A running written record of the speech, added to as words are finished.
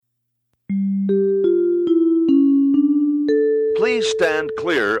Please stand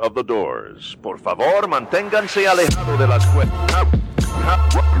clear of the doors. Por favor, manténganse alejado de las puertas.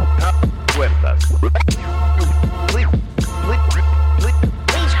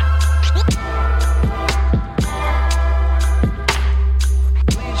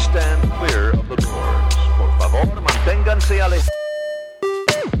 Please stand clear of the doors. Por favor, manténganse alejados.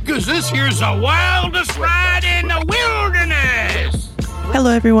 Because this here's the wildest ride in the wilderness.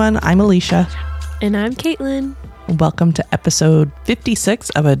 Hello, everyone. I'm Alicia. And I'm Caitlin. Welcome to episode 56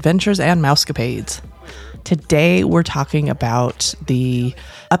 of Adventures and Mousecapades. Today, we're talking about the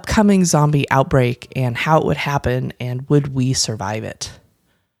upcoming zombie outbreak and how it would happen and would we survive it.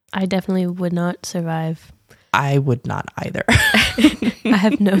 I definitely would not survive. I would not either. I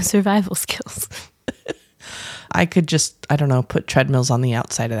have no survival skills. I could just, put treadmills on the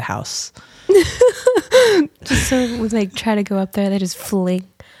outside of the house. Just so when they try to go up there, they just fling.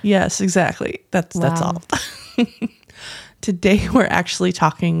 Yes, exactly. That's all. Today, we're actually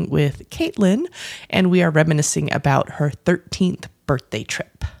talking with Caitlin, and we are reminiscing about her 13th birthday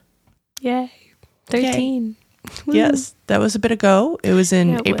trip. Yay. 13. Yay. Yes, that was a bit ago. It was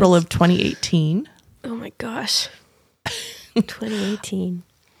in April of 2018. Oh my gosh. 2018.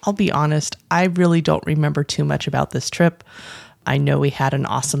 I'll be honest, I really don't remember too much about this trip. I know we had an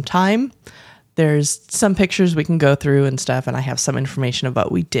awesome time. There's some pictures we can go through and stuff, and I have some information of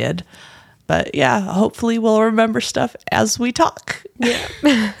what we did. But yeah, hopefully we'll remember stuff as we talk.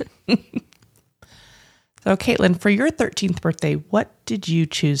 Yeah. So Caitlin, for your 13th birthday, what did you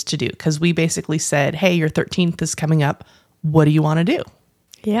choose to do? Because we basically said, hey, your 13th is coming up. What do you want to do?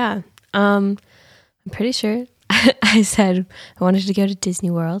 Yeah. I'm pretty sure I said I wanted to go to Disney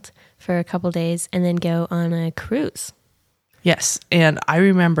World for a couple days and then go on a cruise. Yes. And I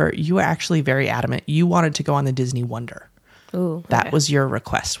remember you were actually very adamant. You wanted to go on the Disney Wonder. Ooh, okay. That was your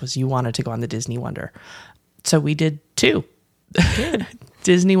request, was you wanted to go on the Disney Wonder. So we did too.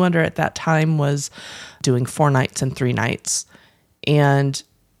 Disney Wonder at that time was doing 4 nights and 3 nights. And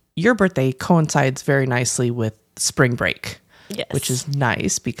your birthday coincides very nicely with spring break, yes. Which is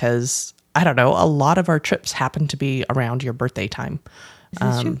nice because, a lot of our trips happen to be around your birthday time.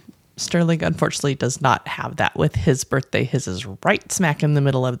 True? Sterling, unfortunately, does not have that with his birthday. His is right smack in the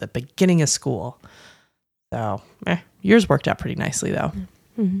middle of the beginning of school. So, yours worked out pretty nicely, though.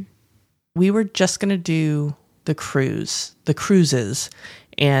 Mm-hmm. We were just going to do the cruises,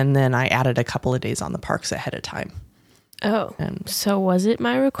 and then I added a couple of days on the parks ahead of time. Oh, so was it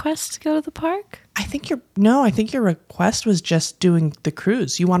my request to go to the park? I think your request was just doing the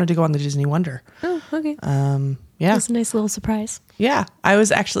cruise. You wanted to go on the Disney Wonder. Oh, okay. Yeah. That's a nice little surprise. Yeah, I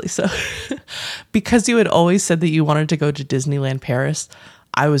was actually, because you had always said that you wanted to go to Disneyland Paris,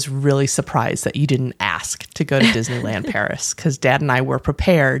 I was really surprised that you didn't ask to go to Disneyland Paris, because Dad and I were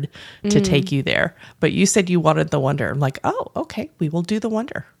prepared to take you there. But you said you wanted the Wonder. I'm like, oh, okay, we will do the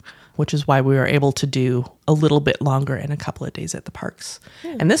Wonder, which is why we were able to do a little bit longer and a couple of days at the parks.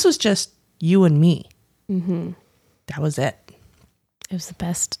 Yeah. And this was just you and me. Mm-hmm. That was it. It was the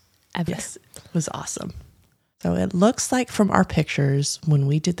best ever. Yes, it was awesome. So it looks like from our pictures, when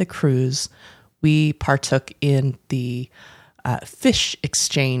we did the cruise, we partook in the fish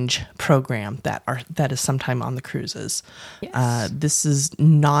exchange program that is sometime on the cruises. Yes. This is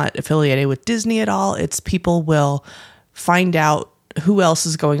not affiliated with Disney at all. It's people will find out who else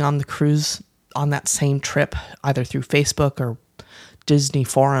is going on the cruise on that same trip, either through Facebook or Disney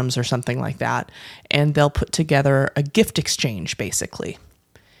forums or something like that. And they'll put together a gift exchange, basically.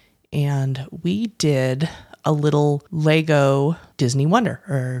 And we did a little Lego Disney Wonder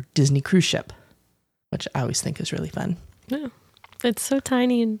or Disney cruise ship, which I always think is really fun. Yeah. It's so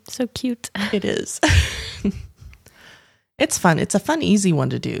tiny and so cute. It is. It's fun. It's a fun, easy one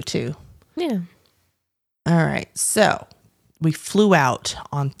to do, too. Yeah. All right. So we flew out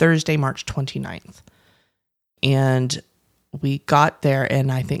on Thursday, March 29th. And we got there,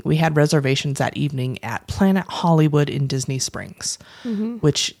 and I think we had reservations that evening at Planet Hollywood in Disney Springs,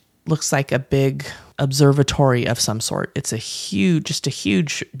 which looks like a big observatory of some sort. It's a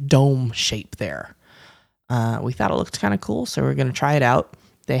huge dome shape there. We thought it looked kind of cool, so we're going to try it out.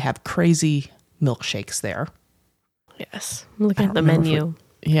 They have crazy milkshakes there. Yes. I'm looking at the menu.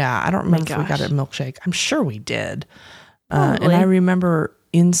 I don't remember if we got a milkshake. I'm sure we did. And I remember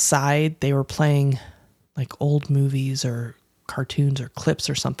inside they were playing like old movies or cartoons or clips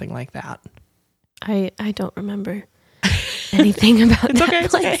or something like that. I don't remember anything about that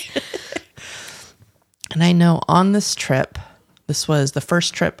place. Okay. And I know on this trip, this was the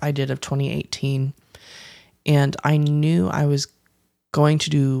first trip I did of 2018, and I knew I was going to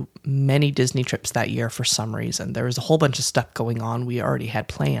do many Disney trips that year for some reason. There was a whole bunch of stuff going on we already had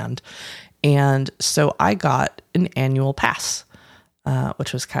planned. And so I got an annual pass,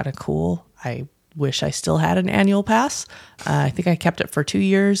 which was kind of cool. I wish I still had an annual pass. I think I kept it for 2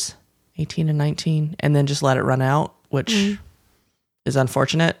 years, 18 and 19, and then just let it run out, which is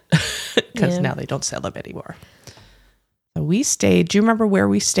unfortunate because now they don't sell them anymore. So we stayed. Do you remember where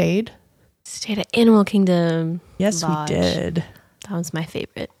we stayed? Stayed at Animal Kingdom. Yes, Lodge. we did. That was my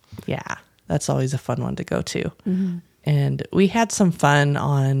favorite. Yeah, that's always a fun one to go to. And we had some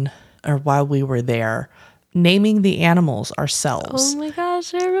fun while we were there, naming the animals ourselves. Oh my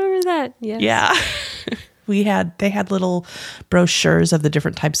gosh, I remember that. Yes. Yeah. They had little brochures of the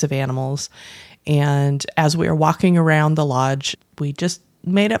different types of animals. And as we were walking around the lodge, we just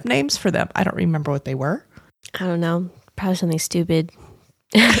made up names for them. I don't remember what they were. I don't know. Probably something stupid.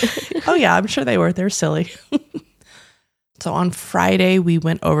 Oh yeah, I'm sure they were. They're silly. So on Friday, we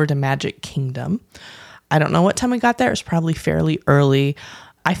went over to Magic Kingdom. I don't know what time we got there. It was probably fairly early.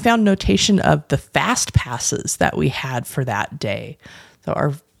 I found notation of the fast passes that we had for that day. So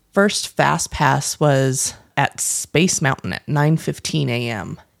our first fast pass was at Space Mountain at 9:15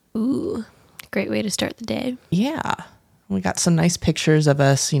 a.m. Ooh, great way to start the day. Yeah. We got some nice pictures of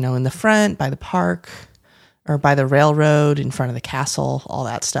us, in the front by the park or by the railroad in front of the castle, all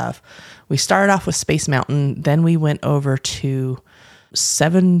that stuff. We started off with Space Mountain. Then we went over to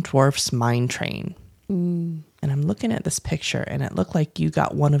Seven Dwarfs Mine Train. And I'm looking at this picture, and it looked like you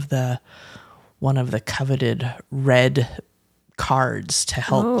got one of the coveted red cards to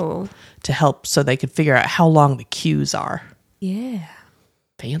help so they could figure out how long the queues are. Yeah.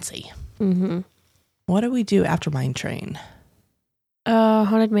 Fancy. What do we do after Mine Train?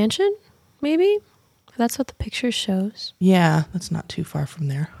 Haunted Mansion, maybe? That's what the picture shows. Yeah, that's not too far from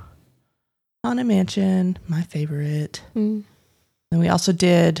there. Haunted Mansion, my favorite. And we also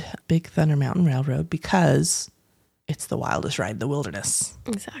did Big Thunder Mountain Railroad because it's the wildest ride in the wilderness.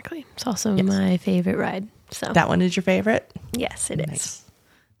 Exactly. It's also my favorite ride. So that one is your favorite? Yes, it Nice. is.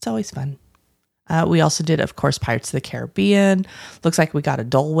 It's always fun. We also did, of course, Pirates of the Caribbean. Looks like we got a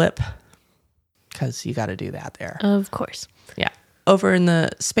Dole Whip because you got to do that there. Of course. Yeah. Over in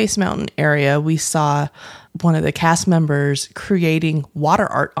the Space Mountain area, we saw one of the cast members creating water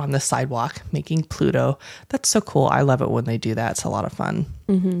art on the sidewalk, making Pluto. That's so cool. I love it when they do that. It's a lot of fun.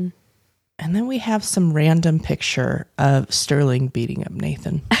 And then we have some random picture of Sterling beating up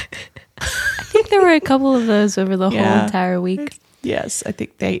Nathan. I think there were a couple of those over the whole entire week. Yes, I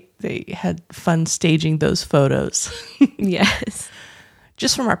think they had fun staging those photos. Yes.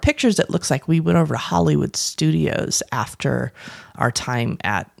 Just from our pictures, it looks like we went over to Hollywood Studios after our time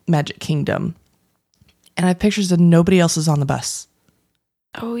at Magic Kingdom. And I have pictures of nobody else is on the bus.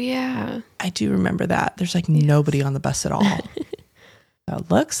 Oh, yeah. I do remember that. There's nobody on the bus at all. So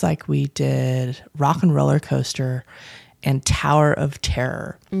it looks like we did Rock and Roller Coaster and Tower of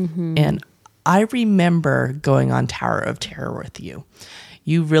Terror. And I remember going on Tower of Terror with you.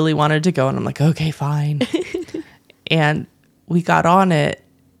 You really wanted to go, and I'm like, okay, fine. And we got on it,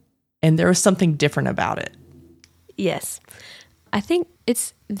 and there was something different about it. Yes. I think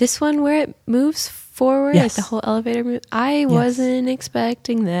it's this one where it moves forward, like the whole elevator move. I wasn't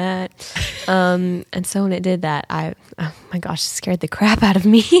expecting that. And so when it did that, oh my gosh, it scared the crap out of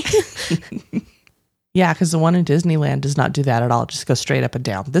me. Yeah, because the one in Disneyland does not do that at all. It just goes straight up and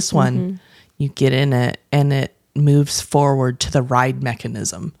down. This one, you get in it, and it moves forward to the ride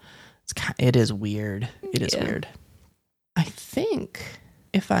mechanism. It is weird. It is weird. I think,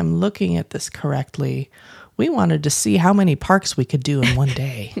 if I'm looking at this correctly, we wanted to see how many parks we could do in one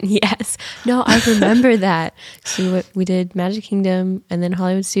day. Yes. No, I remember that. So we did Magic Kingdom and then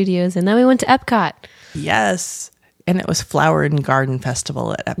Hollywood Studios, and then we went to Epcot. Yes. And it was Flower and Garden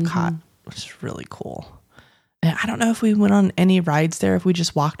Festival at Epcot, which is really cool. And I don't know if we went on any rides there, if we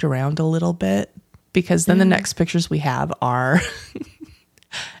just walked around a little bit, because then the next pictures we have are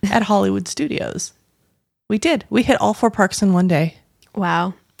at Hollywood Studios. We did. We hit all 4 parks in one day.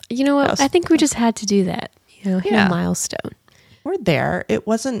 Wow. You know what? I think we just had to do that. Hit a milestone. We're there. It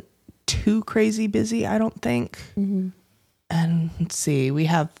wasn't too crazy busy, I don't think. And let's see. We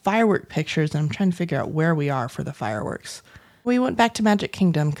have firework pictures, and I'm trying to figure out where we are for the fireworks. We went back to Magic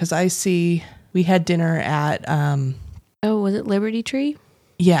Kingdom because I see we had dinner at... was it Liberty Tree?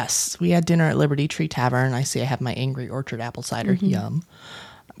 Yes. We had dinner at Liberty Tree Tavern. I see I have my Angry Orchard apple cider. Yum.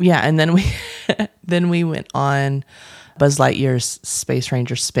 Yeah, and then we went on Buzz Lightyear's Space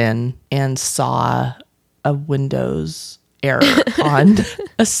Ranger spin and saw a Windows error on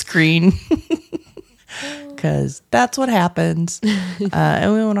a screen because that's what happens.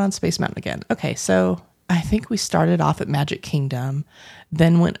 And we went on Space Mountain again. Okay, so I think we started off at Magic Kingdom.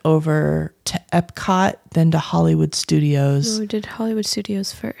 then went over to Epcot, then to Hollywood Studios. No, we did Hollywood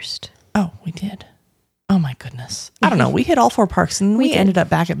Studios first. Oh, we did. Oh my goodness. I don't know. We hit all 4 parks and we ended up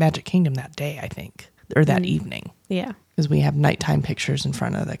back at Magic Kingdom that day, I think, or that evening. Yeah. Because we have nighttime pictures in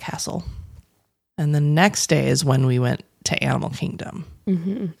front of the castle. And the next day is when we went to Animal Kingdom.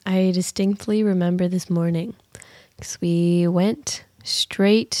 Mm-hmm. I distinctly remember this morning because we went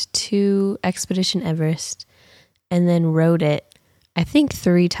straight to Expedition Everest and then rode it, I think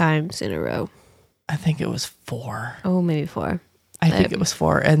 3 times in a row. I think it was 4. Oh, maybe 4. I think it was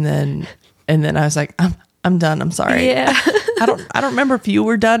 4. And then I was like, I'm done. I'm sorry. Yeah. I don't remember if you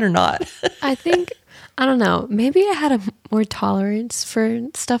were done or not. I don't know. Maybe I had a more tolerance for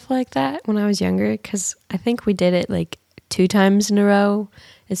stuff like that when I was younger because I think we did it like 2 times in a row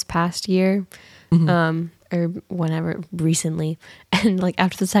this past year, or whenever recently. And like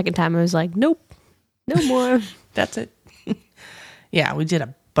after the second time, I was like, nope, no more. That's it. Yeah, we did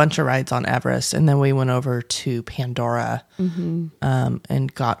a bunch of rides on Everest, and then we went over to Pandora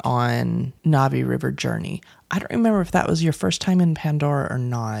and got on Navi River Journey. I don't remember if that was your first time in Pandora or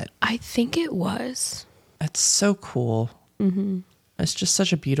not. I think it was. It's so cool. Mm-hmm. It's just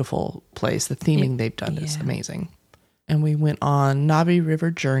such a beautiful place. The theming they've done is amazing. And we went on Navi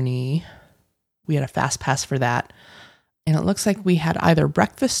River Journey. We had a fast pass for that. And it looks like we had either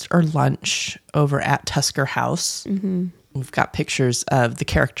breakfast or lunch over at Tusker House. Mm-hmm. We've got pictures of the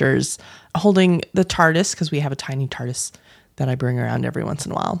characters holding the TARDIS because we have a tiny TARDIS that I bring around every once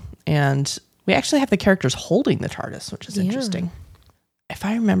in a while. And we actually have the characters holding the TARDIS, which is interesting. If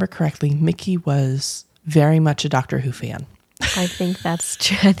I remember correctly, Mickey was very much a Doctor Who fan. I think that's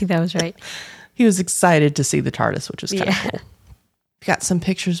true. I think that was right. He was excited to see the TARDIS, which was kind of cool. We got some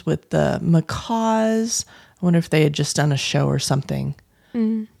pictures with the macaws. I wonder if they had just done a show or something.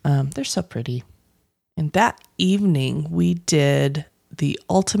 They're so pretty. And that evening, we did the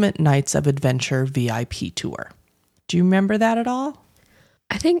Ultimate Nights of Adventure VIP tour. Do you remember that at all?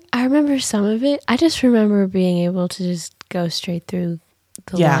 I think I remember some of it. I just remember being able to just go straight through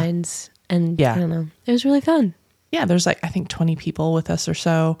the lines. And I don't know. It was really fun. Yeah, there's like, I think 20 people with us or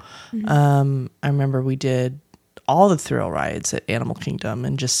so. I remember we did all the thrill rides at Animal Kingdom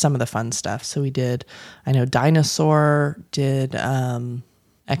and just some of the fun stuff. So we did, I know Dinosaur, did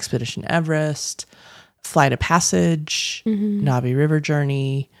Expedition Everest, Flight of Passage, Navi River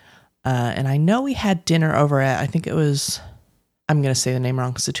Journey. And I know we had dinner over at, I think it was, I'm going to say the name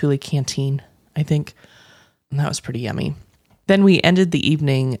wrong, Satuli Canteen, I think. And that was pretty yummy. Then we ended the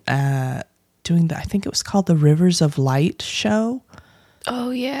evening doing I think it was called the Rivers of Light show. Oh,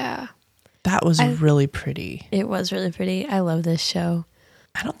 yeah. That was really pretty. It was really pretty. I love this show.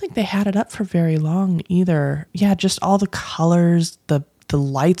 I don't think they had it up for very long either. Yeah, just all the colors, the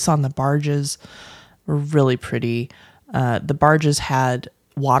lights on the barges were really pretty. The barges had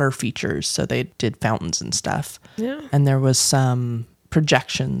water features, so they did fountains and stuff. Yeah. And there was some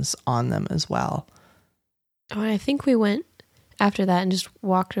projections on them as well. Oh, I think we went after that and just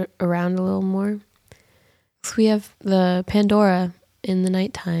walked around a little more. So we have the Pandora in the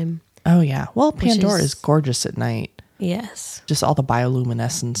nighttime. Oh, yeah. Well, Pandora is gorgeous at night. Yes. Just all the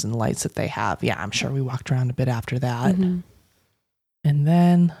bioluminescence and lights that they have. Yeah, I'm sure we walked around a bit after that. And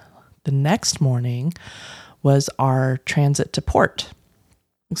then the next morning was our transit to port.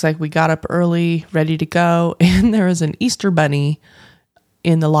 Looks like we got up early, ready to go, and there was an Easter bunny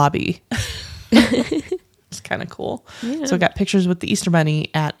in the lobby. It's kind of cool. Yeah. So we got pictures with the Easter bunny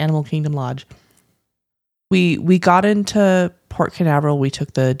at Animal Kingdom Lodge. We got into Port Canaveral. We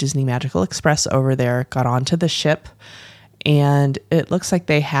took the Disney Magical Express over there, got onto the ship, and it looks like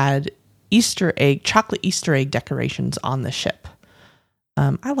they had chocolate Easter egg decorations on the ship.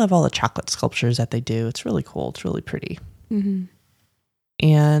 I love all the chocolate sculptures that they do. It's really cool. It's really pretty. Mm-hmm.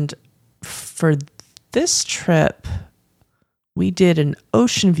 And for this trip, we did an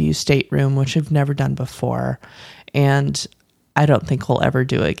ocean view stateroom, which I've never done before. And I don't think we'll ever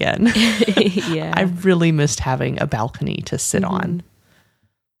do again. Yeah. I really missed having a balcony to sit on.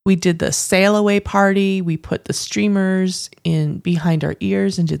 We did the sail away party. We put the streamers in behind our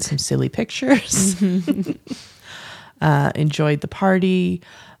ears and did some silly pictures. Enjoyed the party.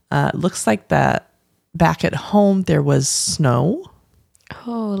 Looks like that back at home there was snow.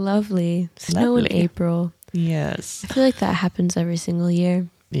 Oh, lovely. Snow in April. Yes. I feel like that happens every single year.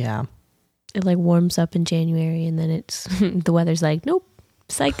 Yeah. It like warms up in January and then it's the weather's like, nope,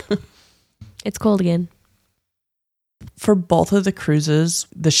 psych. It's cold again. For both of the cruises,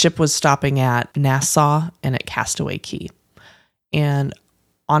 the ship was stopping at Nassau and at Castaway Cay. And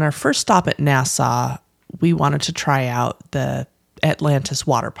on our first stop at Nassau, we wanted to try out the Atlantis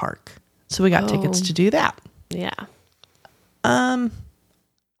water park. So we got tickets to do that. Yeah.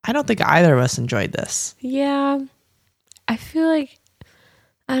 I don't think either of us enjoyed this. Yeah. I feel like,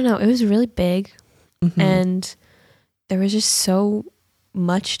 I don't know, it was really big and there was just so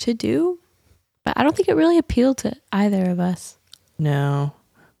much to do, but I don't think it really appealed to either of us. No.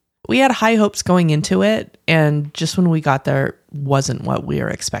 We had high hopes going into it, and just when we got there, wasn't what we were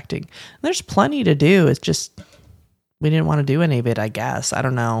expecting. There's plenty to do. It's just, we didn't want to do any of it, I guess. I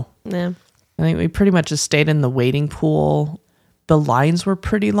don't know. Yeah. I think we pretty much just stayed in the waiting pool. The lines were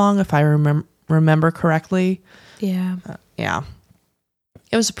pretty long, if I remember correctly. Yeah. Yeah.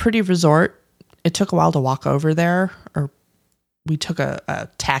 It was a pretty resort. It took a while to walk over there, or we took a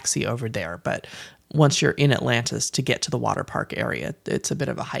taxi over there, but once you're in Atlantis to get to the water park area, it's a bit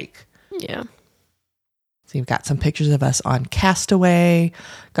of a hike. Yeah. So you've got some pictures of us on Castaway,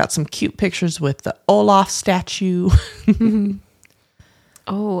 got some cute pictures with the Olaf statue.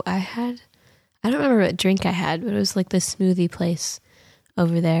 Oh, I don't remember what drink I had, but it was like the smoothie place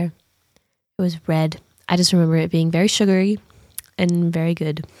over there. It was red. I just remember it being very sugary and very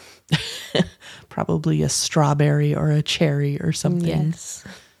good. Probably a strawberry or a cherry or something.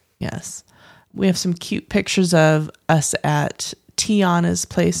 Yes. We have some cute pictures of us at Tiana's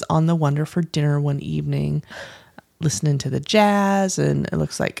place on the Wonder for dinner one evening, listening to the jazz, and it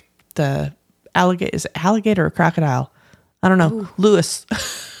looks like the alligator or crocodile? I don't know. Ooh. Lewis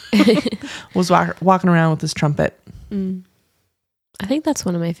was walking around with his trumpet. I think that's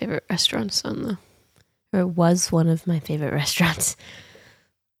one of my favorite restaurants or it was one of my favorite restaurants.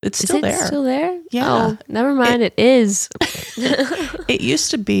 It's still there. Still there? Yeah. Oh, never mind. It is. It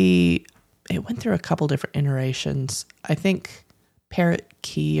used to be. It went through a couple different iterations. I think Parrot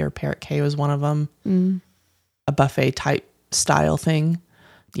Key was one of them. A buffet type style thing.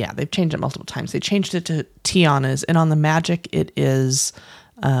 Yeah, they've changed it multiple times. They changed it to Tiana's, and on the Magic, it is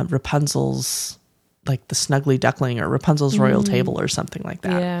Rapunzel's, like the Snuggly Duckling or Rapunzel's Royal Table or something like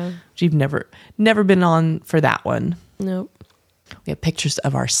that. Yeah. You've never been on for that one. Nope. We have pictures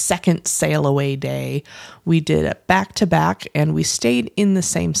of our second sail away day. We did it back to back, and we stayed in the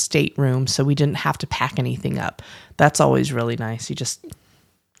same stateroom, so we didn't have to pack anything up. That's always really nice. You just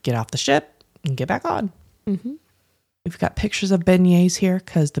get off the ship and get back on. We've got pictures of beignets here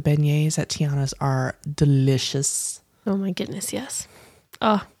because the beignets at Tiana's are delicious. Oh my goodness, yes.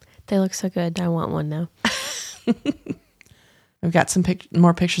 Oh, they look so good. I want one now. We've got some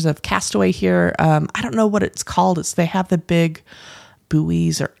more pictures of Castaway here. I don't know what it's called. They have the big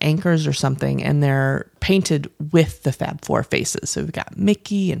buoys or anchors or something, and they're painted with the Fab Four faces. So we've got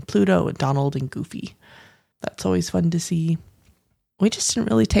Mickey and Pluto and Donald and Goofy. That's always fun to see. We just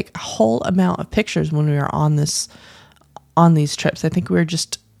didn't really take a whole amount of pictures when we were on these trips. I think we were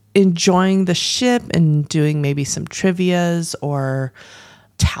just enjoying the ship and doing maybe some trivias or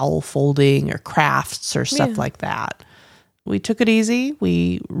towel folding or crafts or stuff like that. We took it easy.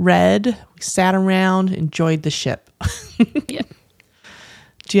 We read, we sat around, enjoyed the ship. Yeah.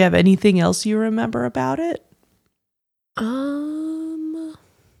 Do you have anything else you remember about it?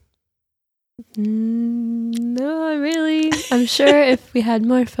 No, really. I'm sure if we had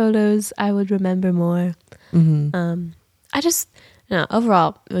more photos, I would remember more.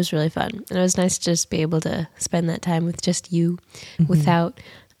 Overall, it was really fun. And it was nice to just be able to spend that time with just you without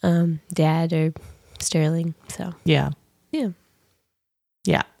Dad or Sterling. So, Yeah,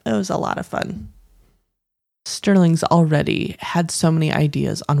 it was a lot of fun. Sterling's already had so many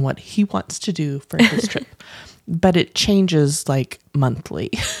ideas on what he wants to do for his trip, but it changes like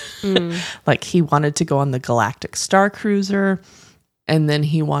monthly. Like he wanted to go on the Galactic Star Cruiser, and then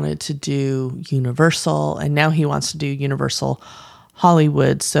he wanted to do Universal, and now he wants to do Universal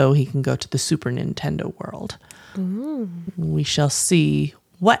Hollywood so he can go to the Super Nintendo World. We shall see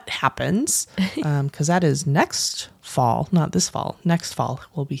what happens, because that is next fall, not this fall. Next fall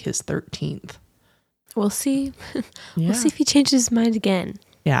will be his 13th. We'll see. We'll see if he changes his mind again.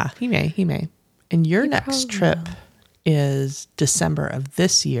 Yeah, he may. And your next trip is December of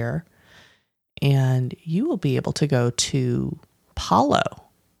this year, and you will be able to go to Apollo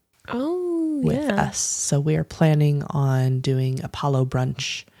with us. So we're planning on doing Apollo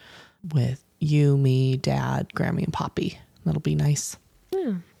brunch with you, me, Dad, Grammy, and Poppy. That'll be nice.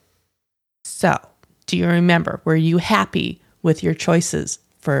 Yeah. So, do you remember, were you happy with your choices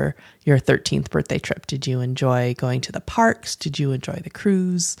for your 13th birthday trip? Did you enjoy going to the parks? Did you enjoy the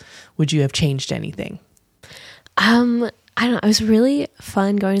cruise? Would you have changed anything? I don't know. It was really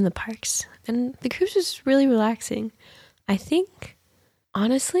fun going to the parks, and the cruise was really relaxing. I think,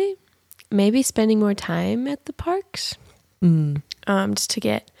 honestly, maybe spending more time at the parks, just to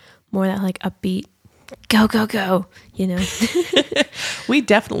get more of that like upbeat, go, go, go, you know? We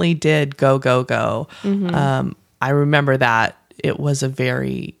definitely did go, go, go. I remember that it was a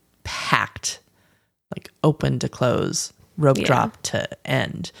very packed, like open to close, rope drop to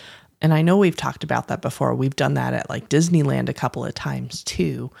end. And I know we've talked about that before. We've done that at like Disneyland a couple of times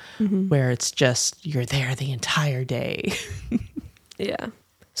too, where it's just, you're there the entire day. Yeah.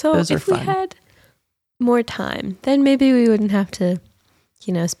 So Those if are we fun. had more time, then maybe we wouldn't have to,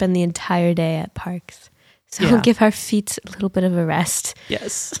 spend the entire day at parks. So we'll give our feet a little bit of a rest.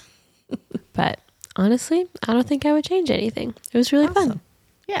 Yes. But honestly, I don't think I would change anything. It was really fun.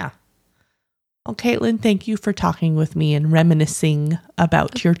 Yeah. Well, Caitlin, thank you for talking with me and reminiscing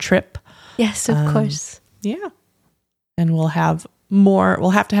about your trip. Yes, of course. Yeah. And we'll have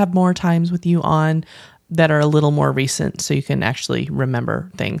to have more times with you on that are a little more recent so you can actually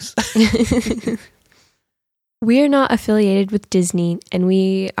remember things. We are not affiliated with Disney, and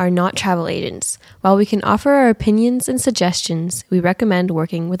we are not travel agents. While we can offer our opinions and suggestions, we recommend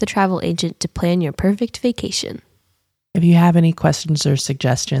working with a travel agent to plan your perfect vacation. If you have any questions or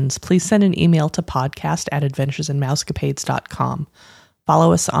suggestions, please send an email to podcast@adventuresandmousecapades.com.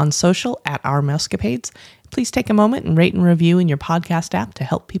 Follow us on social at Our Mousecapades. Please take a moment and rate and review in your podcast app to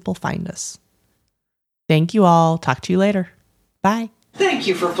help people find us. Thank you all. Talk to you later. Bye. Thank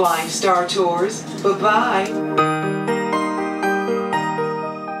you for flying Star Tours. Bye-bye.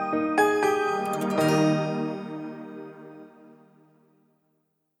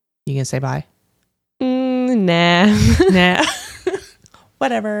 You gonna say bye? Nah. Nah.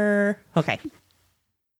 Whatever. Okay.